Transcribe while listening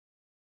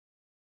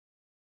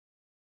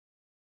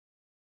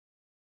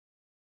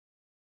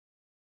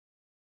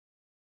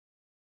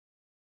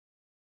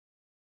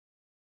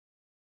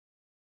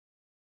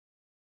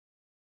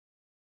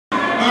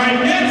Our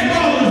next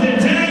ball is the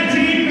tag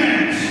team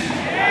match.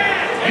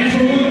 And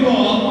for one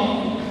ball,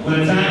 with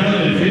a time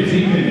limit of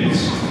 15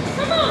 minutes.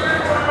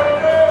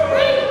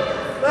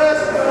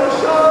 Let's go,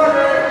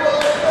 Shorty!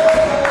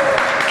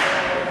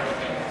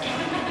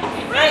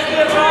 Let's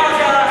get rock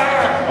out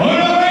here! On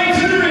our way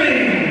to the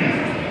ring,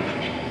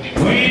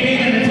 weighing in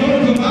at a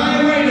total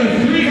combined weight of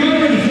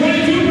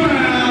 322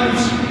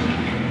 pounds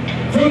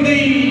from the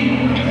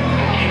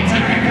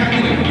entire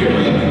continent of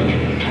Europe.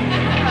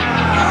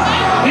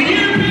 The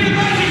European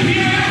legend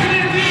Pierre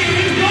Abernathy and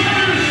his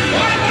daughters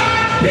are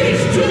the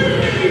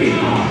Petrie!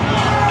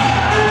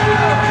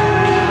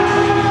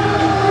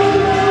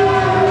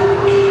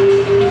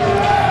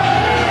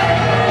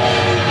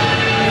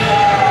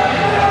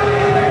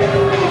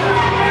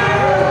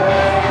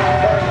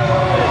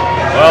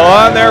 Well,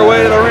 on their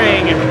way to the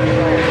ring,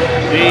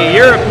 the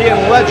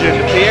European legend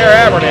Pierre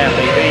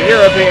Abernathy, the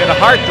European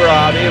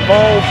heartthrob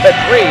Yvonne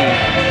Petrie,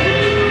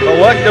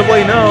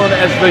 collectively known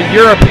as the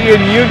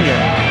European Union.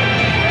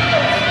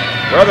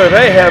 Brother,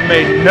 they have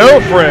made no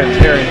friends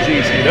here in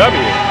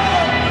GCW.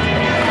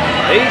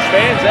 These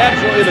fans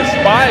absolutely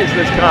despise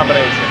this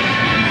combination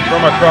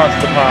from across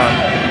the pond.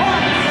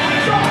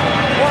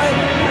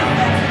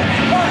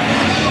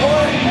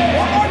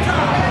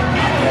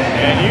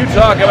 And you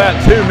talk about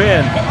two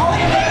men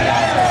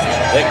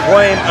that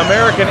claim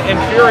American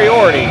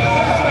inferiority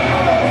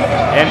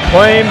and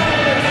claim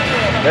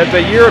that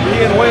the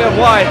European way of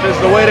life is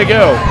the way to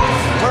go.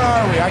 Where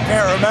are we? I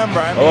can't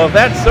remember. Well, if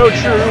that's so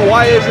true,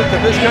 why is it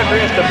that this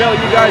country has to bail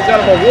you guys out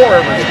of a war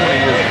every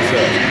 20 years or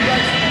so?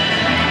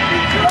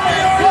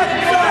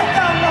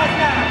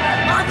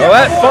 Well,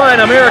 that fine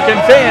American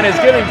fan is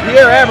giving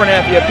Pierre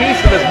Abernathy a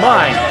piece of his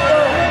mind.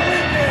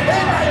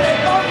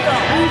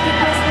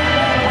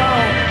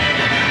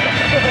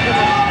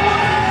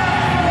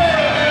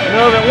 You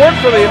know, if it weren't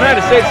for the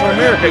United States of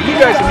America, you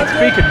guys would be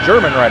speaking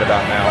German right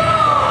about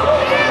now.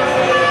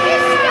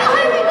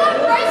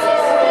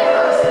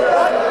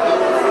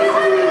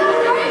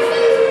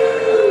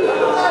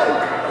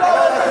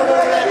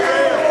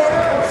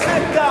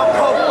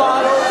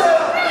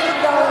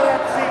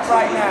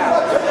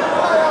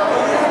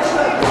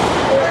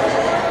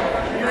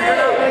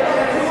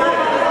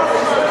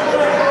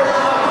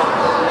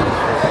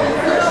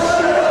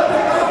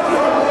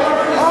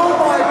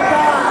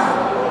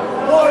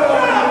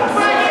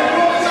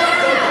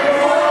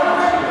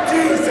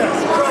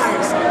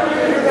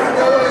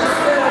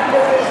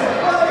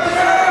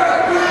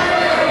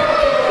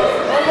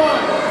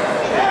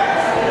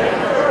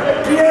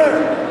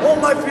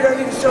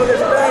 Show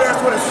this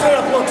badass what a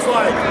setup looks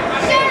like.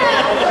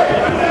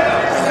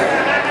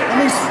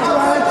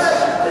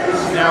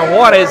 Now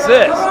what is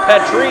this?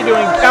 Petrie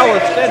doing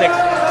calisthenics.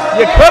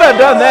 You could have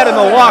done that in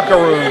the locker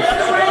room.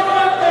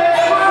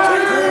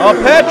 Well,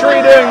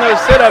 Petrie doing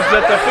those sit-ups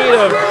at the feet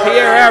of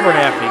Pierre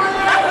Abernathy.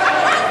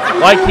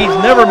 Like he's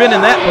never been in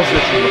that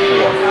position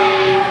before.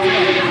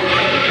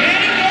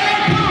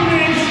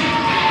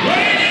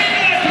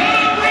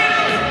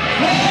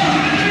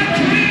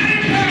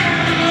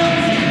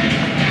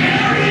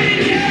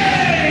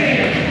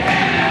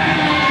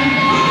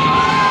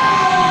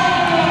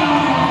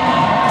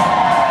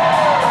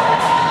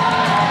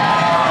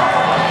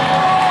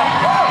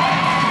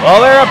 Well,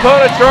 their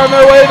opponents are on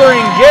their way to the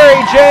ring, Gary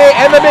J.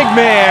 and the big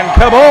man,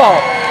 Cabal.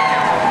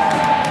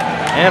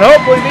 And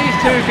hopefully these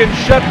two can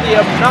shut the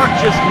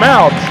obnoxious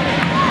mouths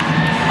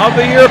of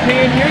the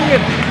European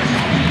Union.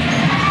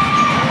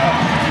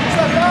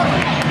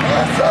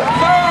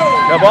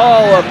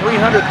 Cabal, a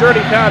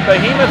 330-pound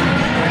behemoth.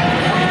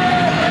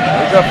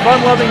 He's a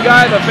fun-loving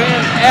guy. The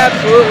fans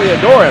absolutely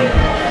adore him.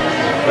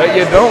 But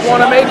you don't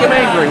want to make him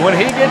angry. When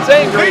he gets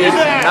angry, it's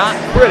not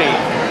pretty.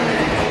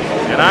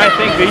 And I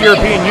think the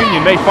European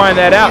Union may find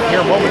that out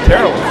here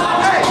momentarily.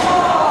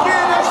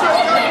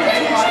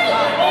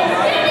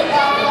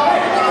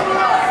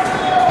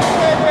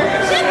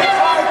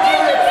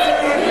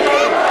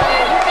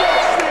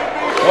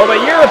 Well,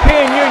 the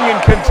European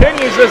Union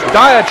continues this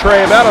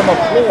diatribe out on the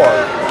floor.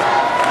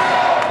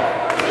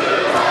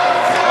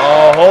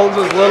 Oh, holds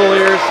his little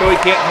ears so he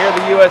can't hear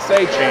the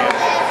USA chants.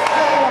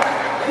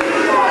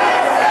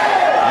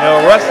 You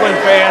know, wrestling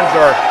fans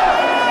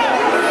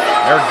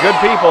they're good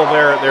people.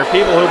 They're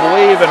people who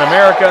believe in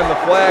America and the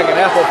flag and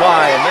apple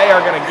pie, and they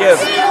are going to give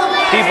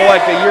people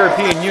like the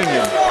European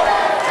Union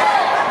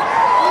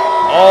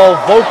all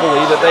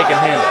vocally that they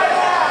can handle.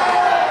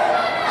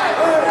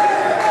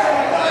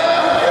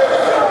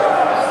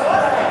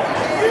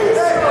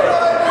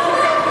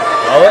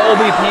 Well, it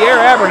will be Pierre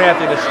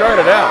Abernathy to start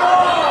it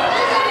out.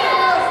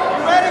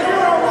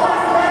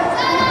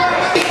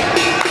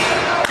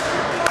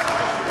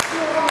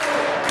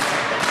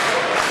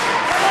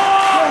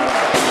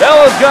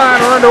 Bella's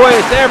gone, we're underway.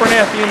 It's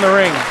Abernathy in the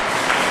ring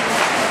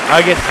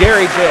against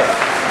Gary J.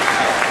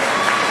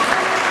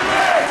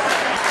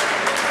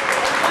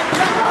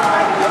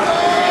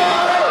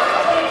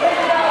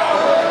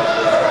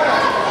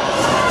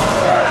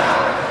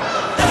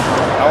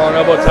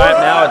 Elbow time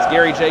now. It's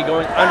Gary J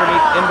going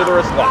underneath into the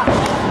wrist lock.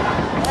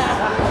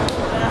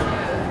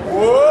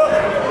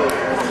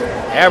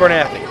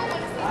 Abernathy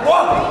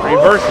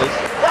reverses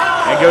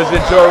and goes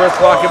into a wrist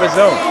lock of his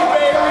own.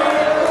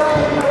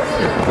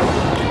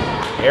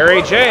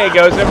 Gary J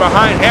goes in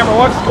behind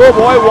Hammerlock.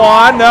 Schoolboy,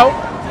 one, no.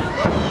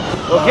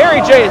 Well,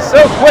 Gary J is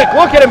so quick.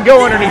 Look at him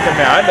go underneath him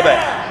now, into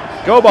that.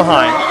 Go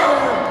behind.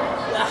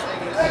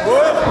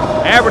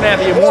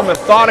 Abernathy, a more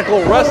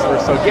methodical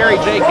wrestler, so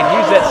Gary J can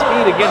use that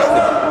speed against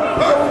him.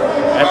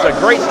 That's a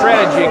great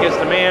strategy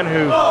against a man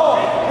who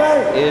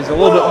is a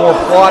little bit more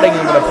plodding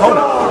of an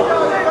opponent.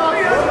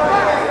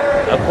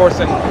 Of course,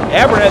 in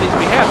Abernathy's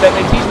behalf, that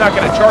means he's not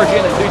going to charge in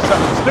and do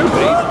something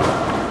stupid.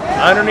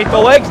 Underneath the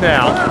legs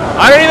now.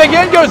 Underneath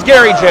again goes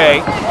Gary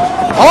J.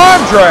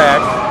 Arm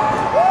drag.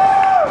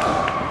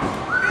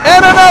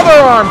 And another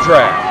arm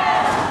drag.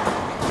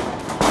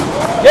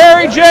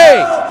 Gary J.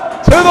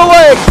 to the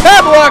legs.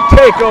 Headlock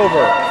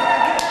takeover.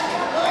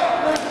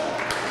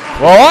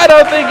 Well, I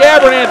don't think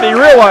Abernathy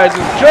realizes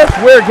just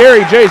where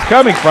Gary J is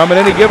coming from at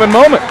any given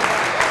moment.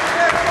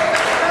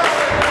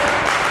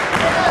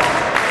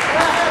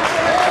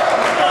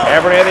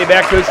 Abernathy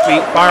back to his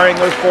feet, firing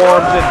those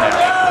forearms in now.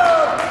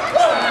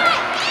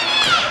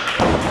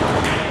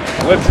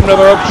 Whips him to the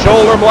rope,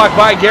 shoulder block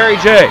by Gary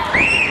J.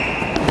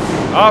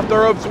 Off the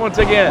ropes once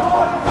again.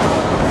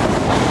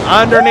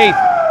 Underneath.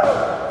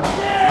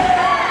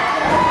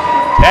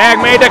 Tag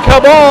made to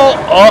Cabal.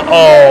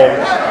 Uh-oh.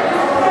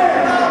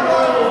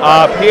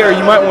 Pierre,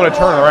 you might want to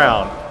turn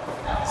around.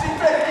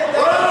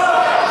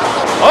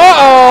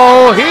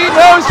 Uh-oh, he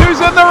knows who's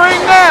in the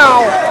ring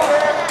now.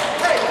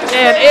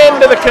 And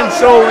into the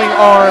consoling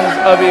arms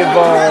of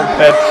Yvonne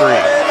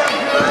Petrie.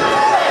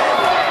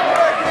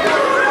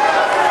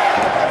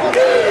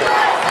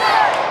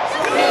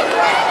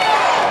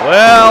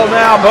 Well,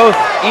 now both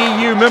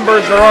EU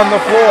members are on the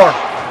floor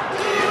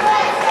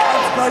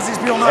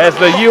as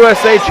the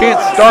USA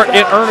chants start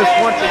in earnest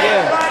once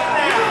again.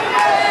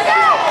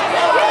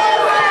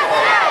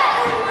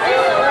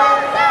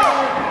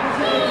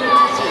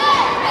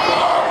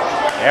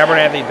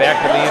 Abernathy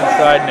back to the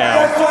inside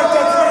now.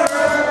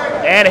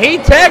 And he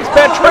tags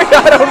Petrie.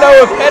 I don't know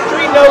if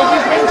Petrie knows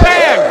he's been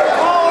tagged.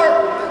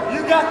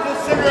 You got the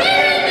cigarette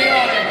on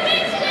him.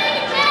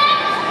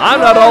 I'm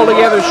not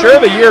altogether sure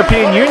the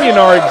European Union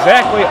are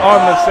exactly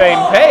on the same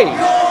page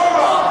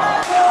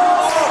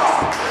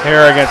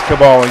here against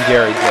Cabal and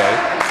Gary J.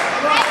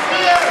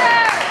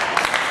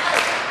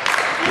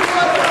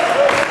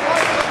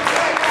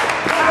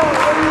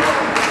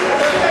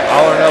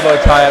 Collar and elbow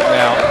tie up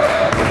now.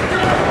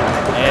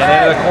 And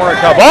into the corner,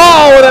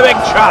 Cabal with a big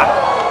chop.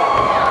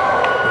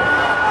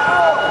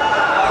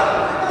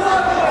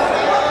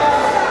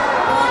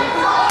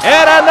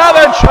 And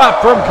another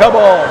chop from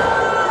Cabal.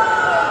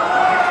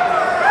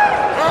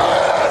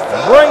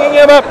 Bringing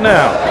him up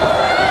now.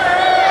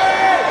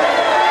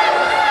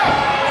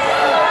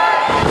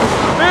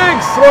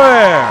 Big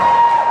slam.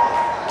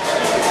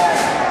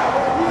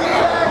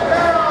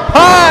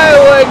 High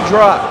leg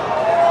drop.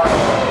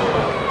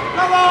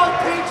 Come on,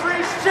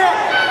 Petrie, shit.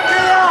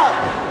 Get out.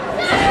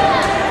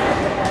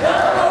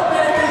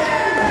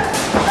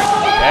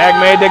 Tag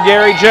made to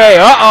Gary J.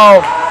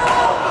 Uh-oh.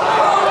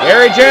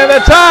 Gary J on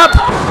the top.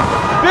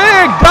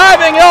 Big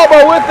diving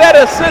elbow with that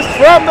assist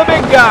from the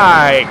big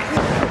guy.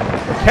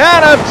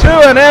 Count of two,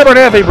 and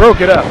Abernathy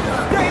broke it up.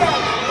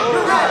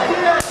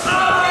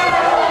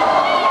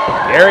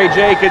 Gary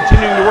J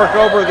continuing to work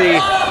over the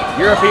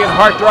European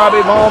heartthrob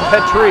Yvonne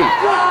Petrie.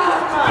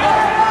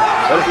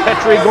 But it's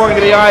Petrie going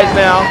to the eyes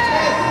now,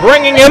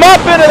 bringing him up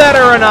into that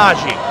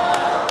Uranagi.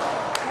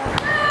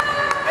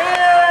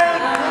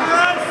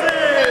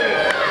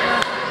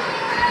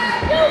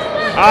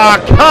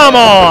 Ah, come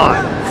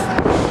on.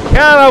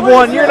 Count of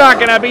one, you're not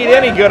going to beat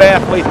any good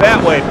athlete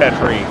that way,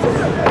 Petrie.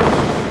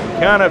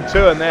 Count of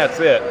two, and that's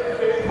it.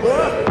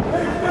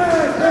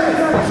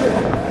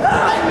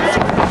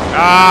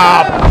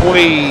 Ah,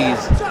 please.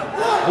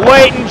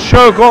 Blatant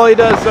choke while he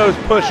does those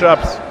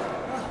push-ups.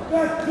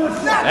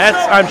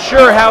 That's, I'm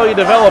sure, how he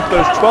developed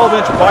those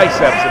 12-inch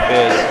biceps of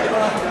his.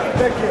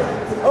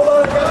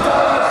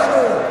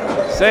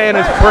 Saying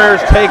his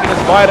prayers, taking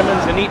his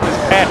vitamins, and eating his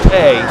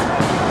pate.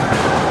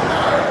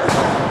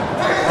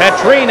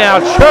 Petrie now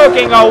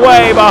choking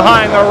away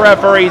behind the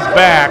referee's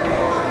back.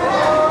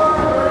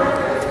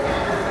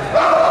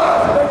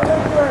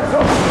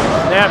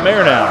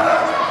 Snapmare now.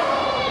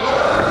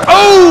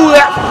 Oh,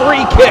 that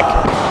free kick.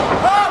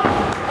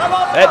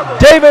 That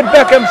David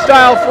Beckham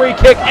style free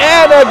kick.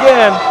 And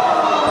again,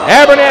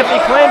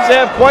 Abernathy claims to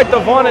have quite the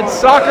vaunted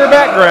soccer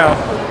background,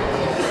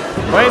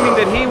 claiming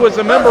that he was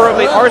a member of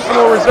the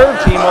Arsenal reserve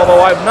team,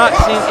 although I've not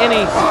seen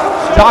any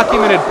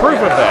documented proof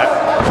of that.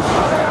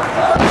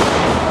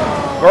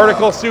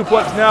 Vertical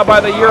suplex now by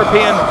the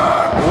European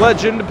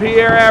legend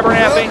Pierre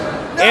Abernathy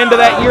into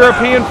that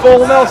European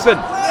full Nelson.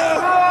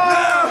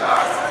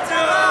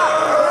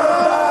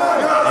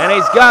 And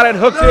he's got it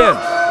hooked in.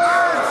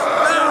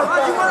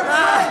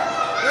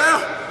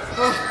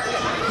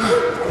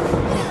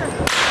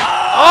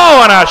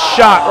 Oh, and a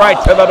shot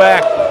right to the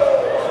back.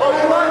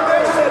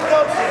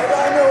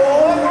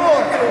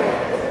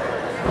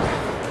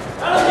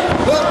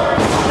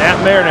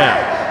 Snapmare now.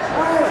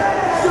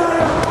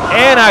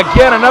 And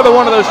again, another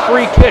one of those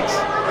free kicks.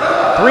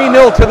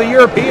 3-0 to the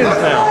Europeans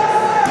now.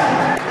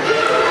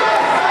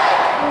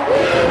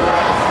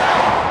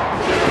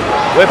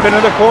 Whip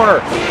into the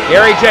corner.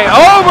 Gary J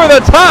over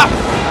the top.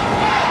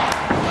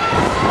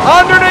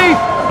 Underneath.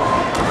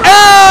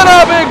 And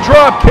a big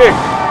drop kick.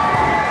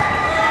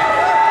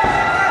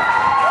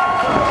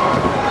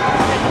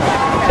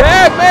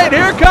 Tag made.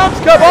 Here comes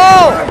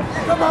Cabal.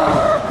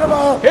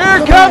 Here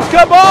comes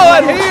Cabal,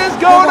 and he is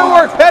going to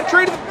work.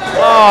 Petrie.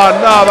 Oh,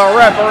 no, the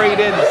referee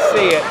didn't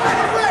see it.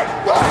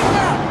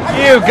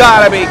 You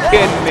gotta be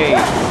kidding me.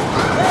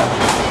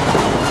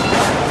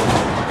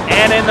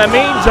 And in the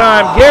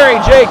meantime, Gary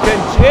J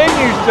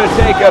continues to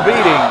take a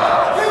beating.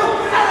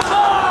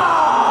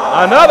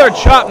 Another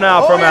chop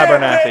now from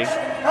Abernathy.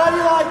 How do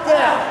you like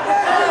that?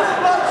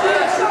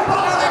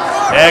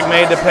 Tag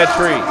made to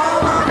Petrie.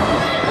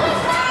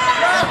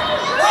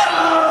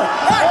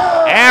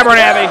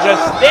 Abernathy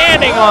just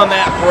standing on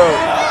that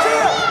throat.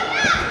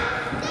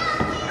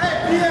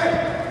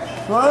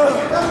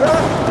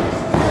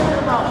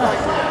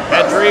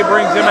 Petrie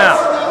brings him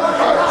out.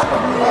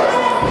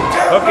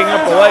 Hooking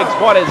up the legs.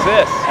 What is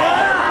this?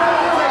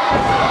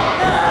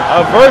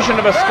 A version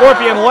of a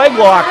scorpion leg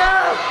lock.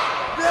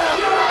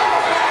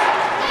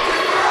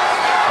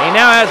 He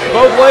now has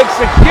both legs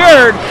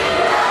secured.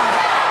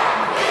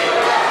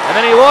 And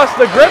then he lost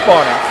the grip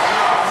on him.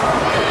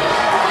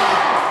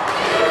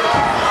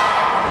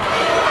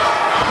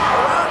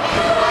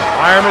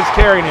 Fireman's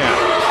carry now.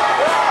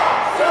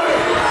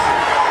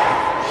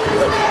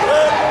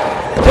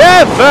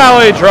 Death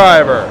Valley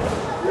driver.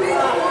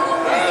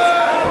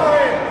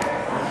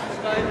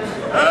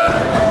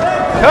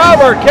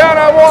 Cover, count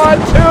on 1,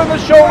 2, and the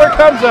shoulder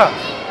comes up.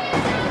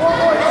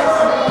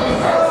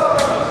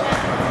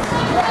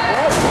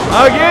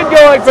 Again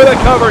going for the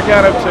cover,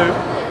 count of 2.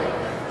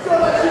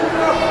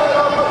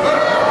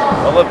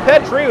 Well, if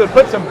Petrie would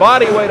put some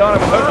body weight on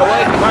him and hook the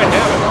leg, he might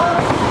have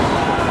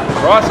it.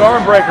 Cross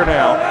arm breaker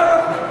now.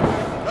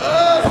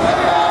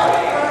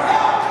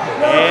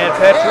 And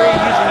Petrie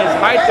using his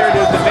height there to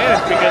his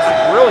advantage because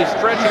it's really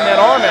stretching that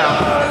arm out.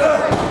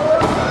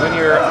 When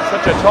you're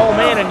such a tall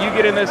man and you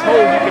get in this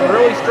hold, you can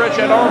really stretch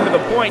that arm to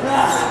the point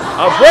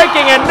of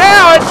breaking. And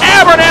now it's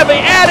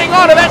Abernathy adding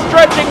on to that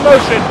stretching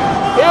motion.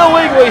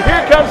 Illegally,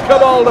 here comes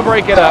Cabal to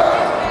break it up.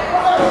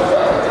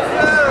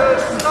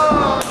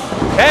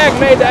 Tag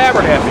made to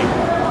Abernathy.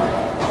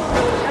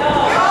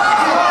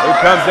 Who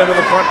comes into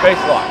the front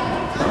face lock.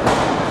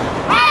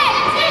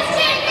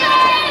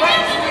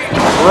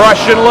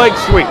 Russian leg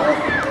sweep.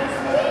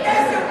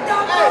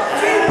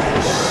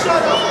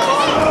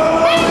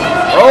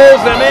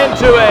 Rolls him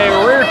into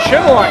a rear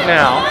chin lock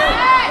now.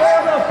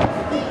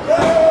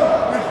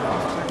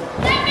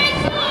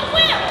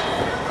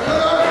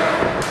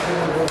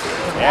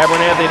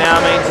 Abernathy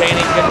now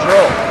maintaining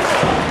control.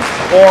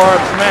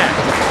 Forearm smash.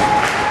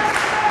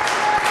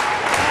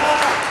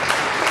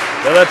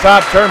 To the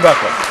top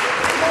turnbuckle.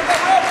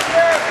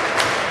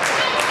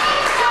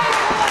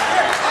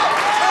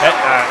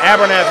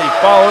 Abernathy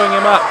following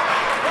him up.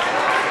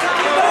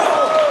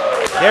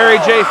 Gary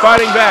J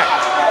fighting back.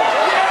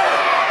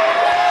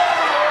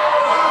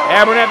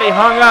 Abernathy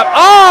hung up.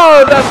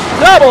 Oh, the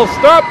double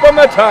stop from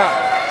the top.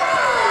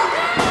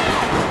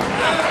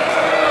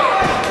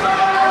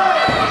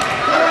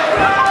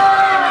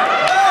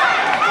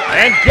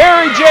 And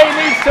Gary J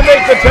needs to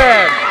make the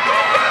tag.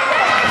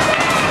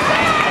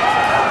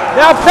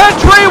 Now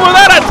Petrie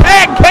without a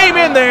tag came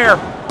in there.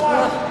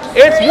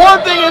 It's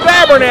one thing if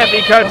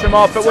Abernathy cuts him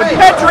off, but when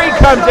Petrie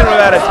comes in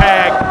without a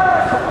tag,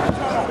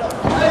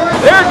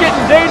 they're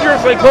getting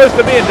dangerously close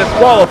to being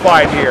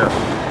disqualified here.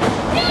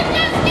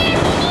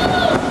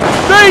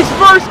 Face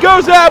first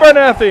goes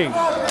Abernathy.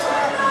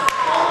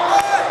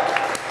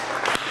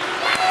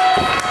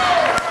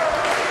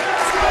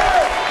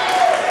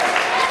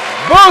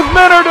 Both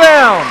men are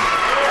down.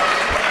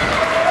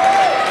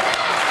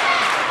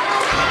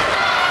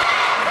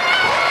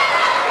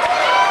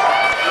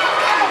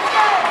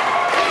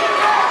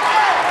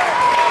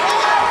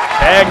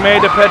 Tag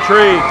made to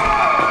Petrie.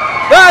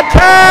 The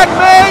tag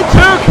made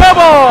to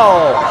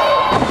Cabal.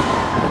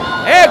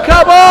 And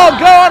Cabal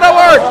going to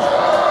work.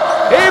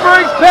 He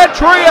brings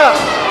Petrie up.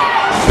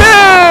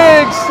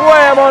 Big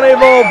slam on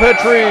Yvonne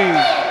Petrie.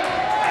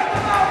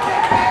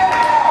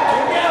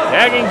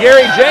 Tagging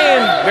Gary J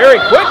in very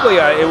quickly,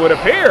 it would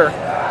appear.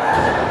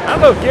 I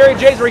don't know if Gary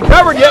J's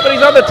recovered yet, but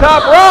he's on the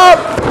top rope.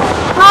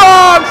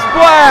 Frog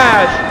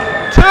splash.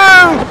 2.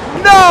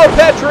 No,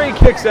 Petrie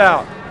kicks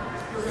out.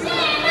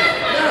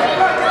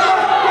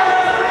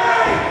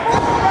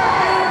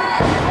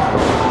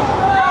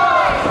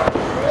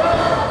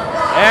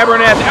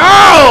 Abernathy.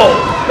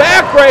 Oh!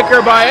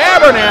 Backbreaker by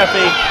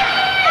Abernathy.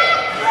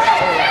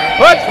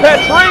 Puts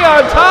Petrie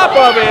on top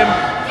of him.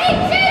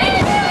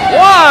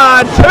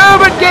 1, 2,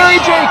 but Gary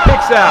J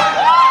kicks out.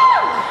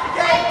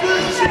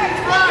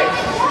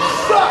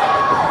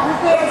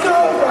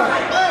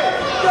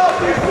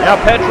 Now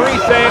Petrie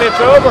saying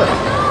it's over.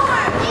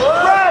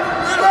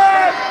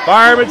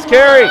 Fireman's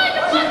carry.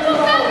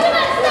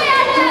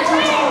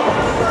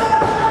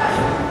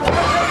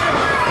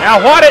 Now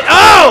what it,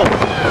 oh!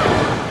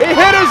 He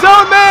hit his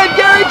own man,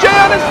 Gary J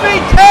on his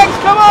feet, tags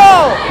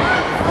Cabal!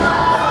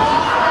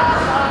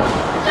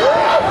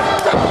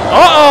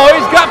 Uh-oh,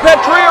 he's got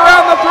Petrie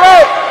around the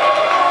throat!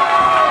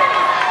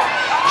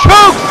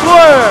 Choke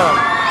slam!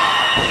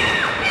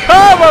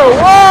 Cover,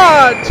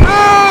 1, 2,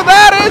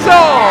 that is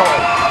all!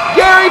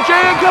 Gary J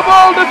and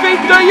Cabal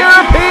defeat the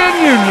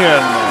European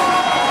Union!